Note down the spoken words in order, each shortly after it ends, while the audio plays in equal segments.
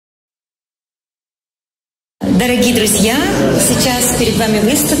Дорогие друзья, сейчас перед вами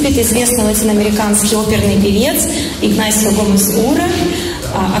выступит известный латиноамериканский оперный певец Игнасио Гомес Урра,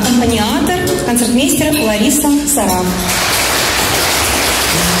 аккомпаниатор концертмейстера Лариса Сараф.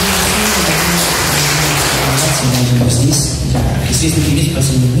 Здесь известный певец по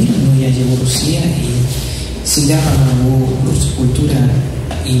всему миру, но я живу в России и всегда помогу русской культуре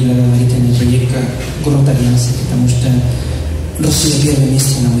и благотворительный проект «Город Альянса», потому что Россия первое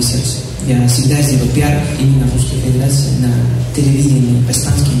место на мой сердце. Я всегда сделал пиар именно в Русской Федерации на телевидении,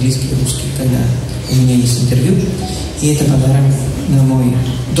 по-испански, английски, русский, когда у меня есть интервью. И это подарок на мой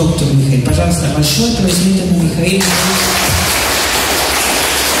доктор Михаил. Пожалуйста, большой аплодисмент на Михаила.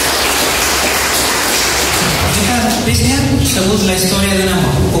 Песня «Собудна история de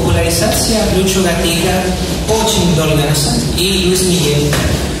amor». Популяризация Лючо Гатига, очень долгоса и Луис Мигель.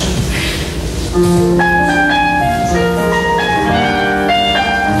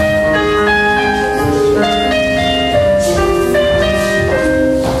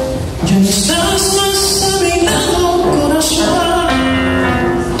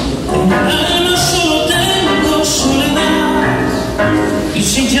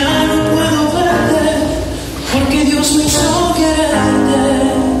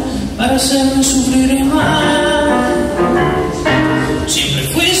 Hacerme sufrir más. Siempre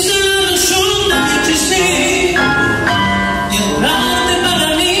fuiste la razón de mi existir y adorarte para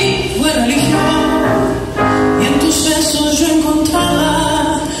mí fue religión. Y en tus besos yo encontraba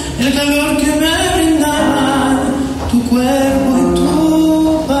el calor que me brindaba tu cuerpo y tu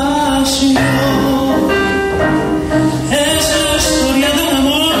pasión. Es la historia de un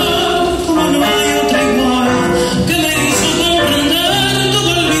amor como no hay otra igual, que me hizo comprender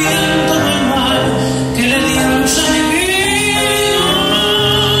todo el viento del mar, que le di luz a mi vida,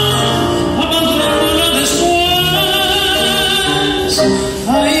 abandonándola después.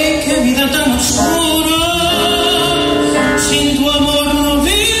 Ay, qué vida tan oscura, sin tu amor no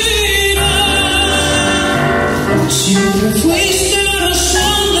vivirá. Siempre fuiste la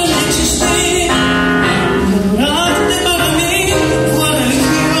razón de mi existir, y adorarte para mí fue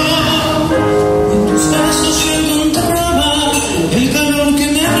religión. Y en tus besos yo encontraba el calor que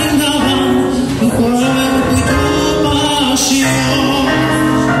me brindaba tu cuerpo y tu pasión.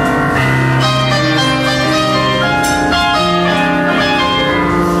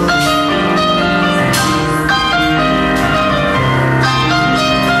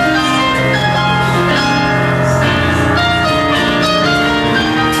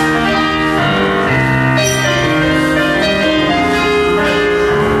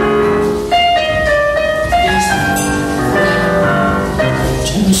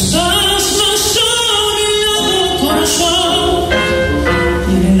 Ya no estás más soñando, corazón,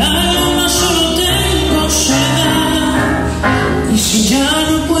 y en el alma solo tengo soledad. Y si ya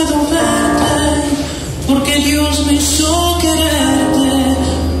no puedo verte, porque Dios me hizo quererte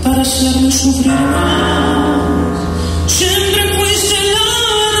para hacerme sufrir más. Siempre fuiste la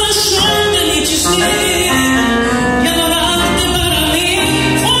razón de mi existir, y adorarte para mí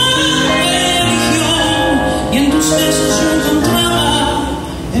fue religión. Y en tus besos yo encontraba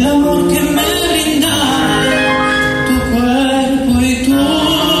el amor que me brindaba tu cuerpo y tu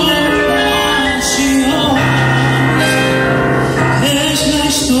pasión. Es la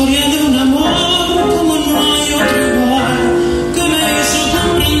historia de un amor como no hay otro igual, que me hizo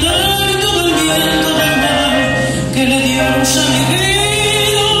comprender todo el viento del mar.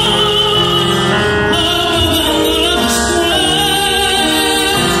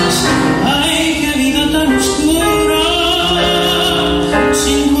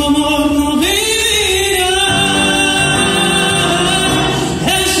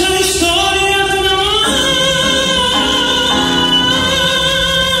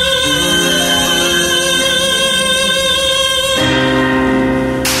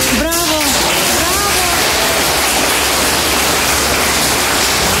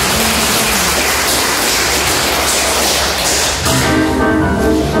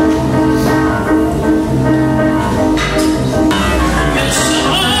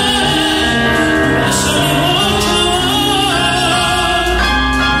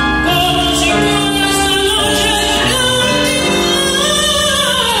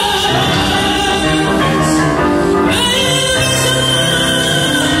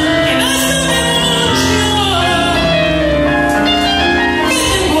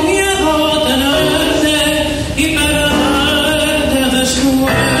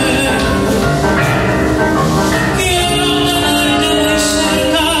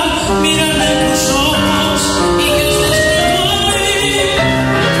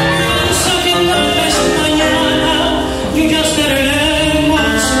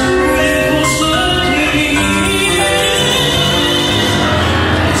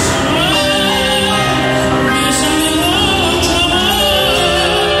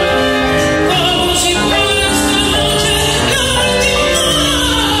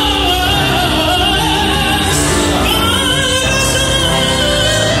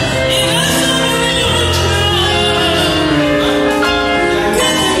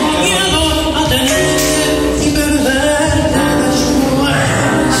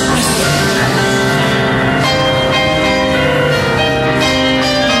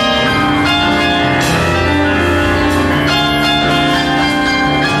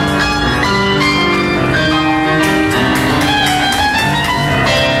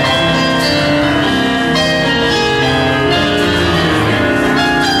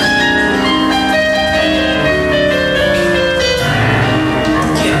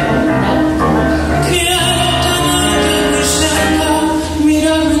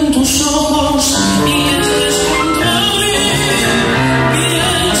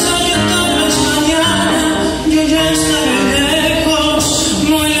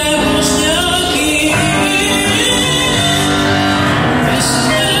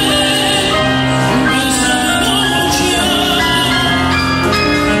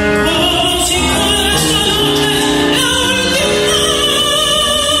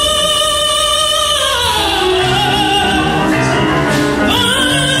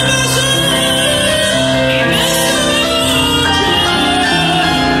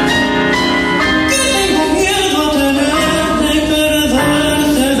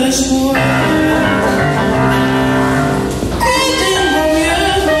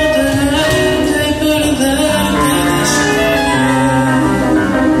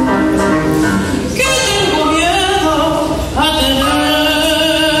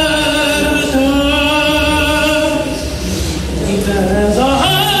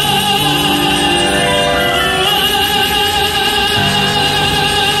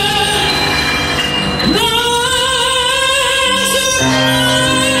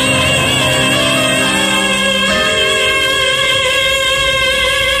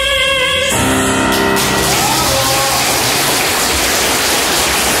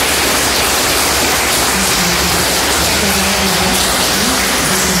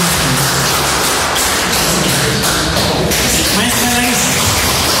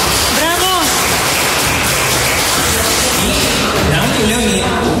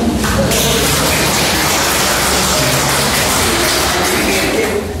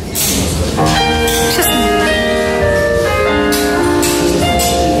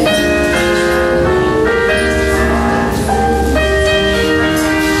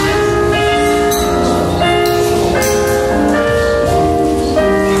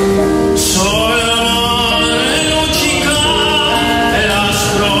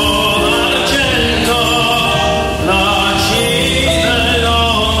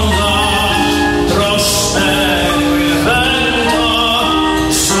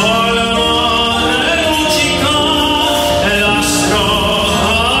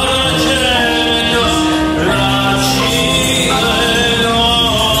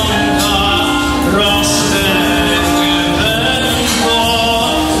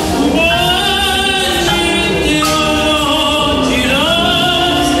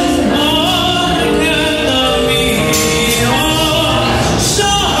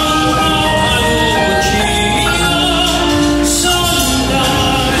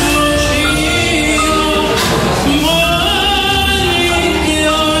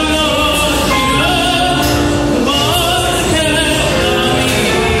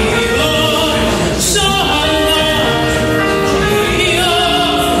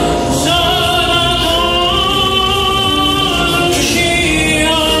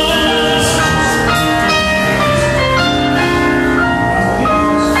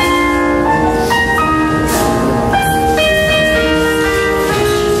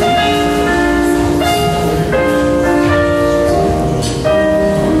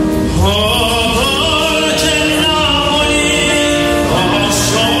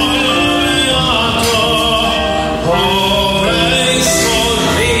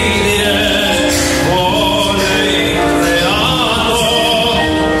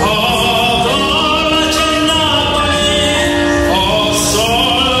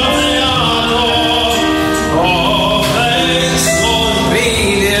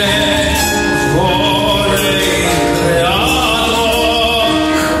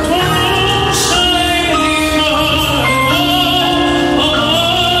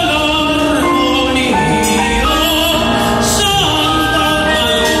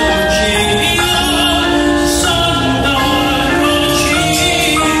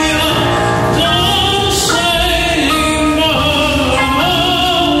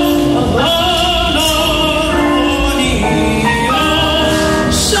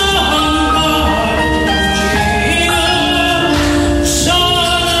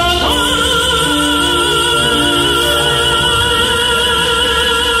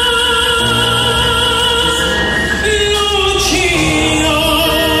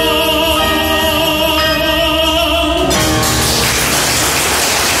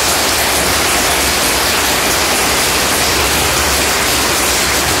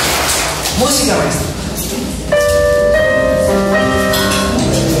 Música, maestro.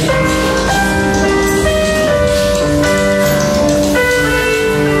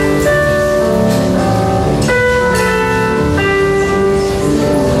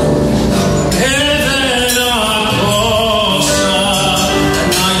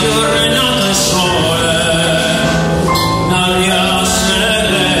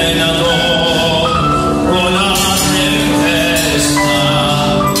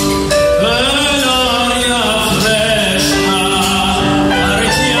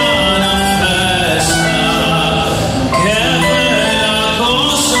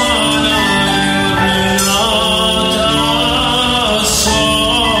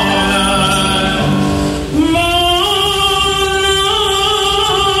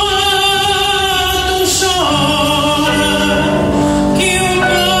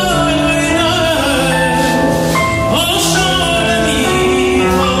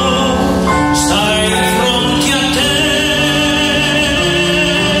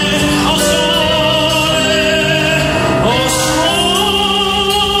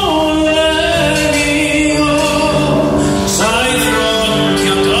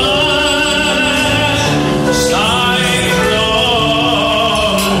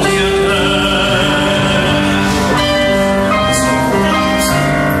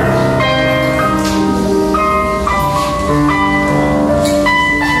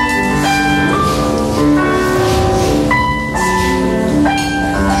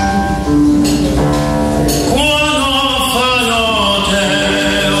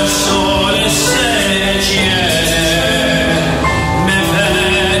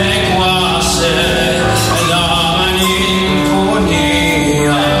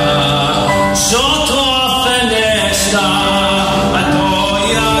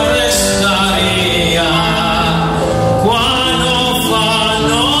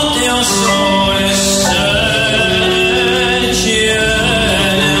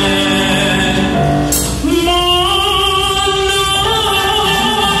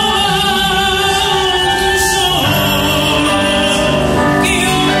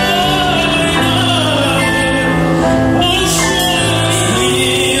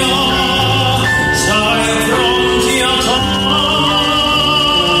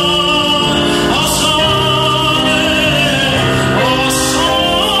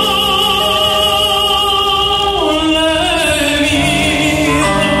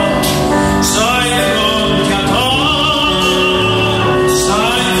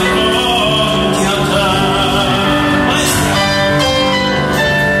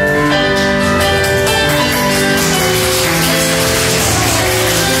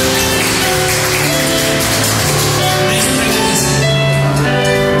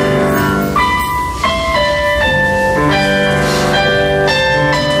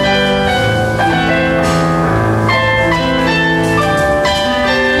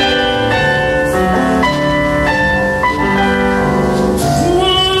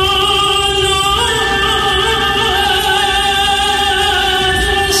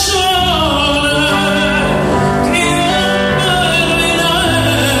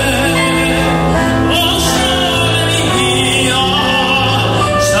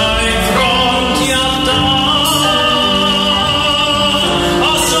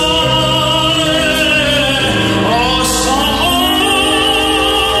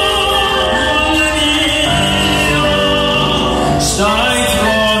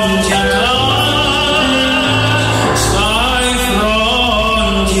 Stai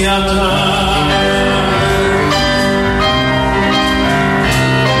fronte a te.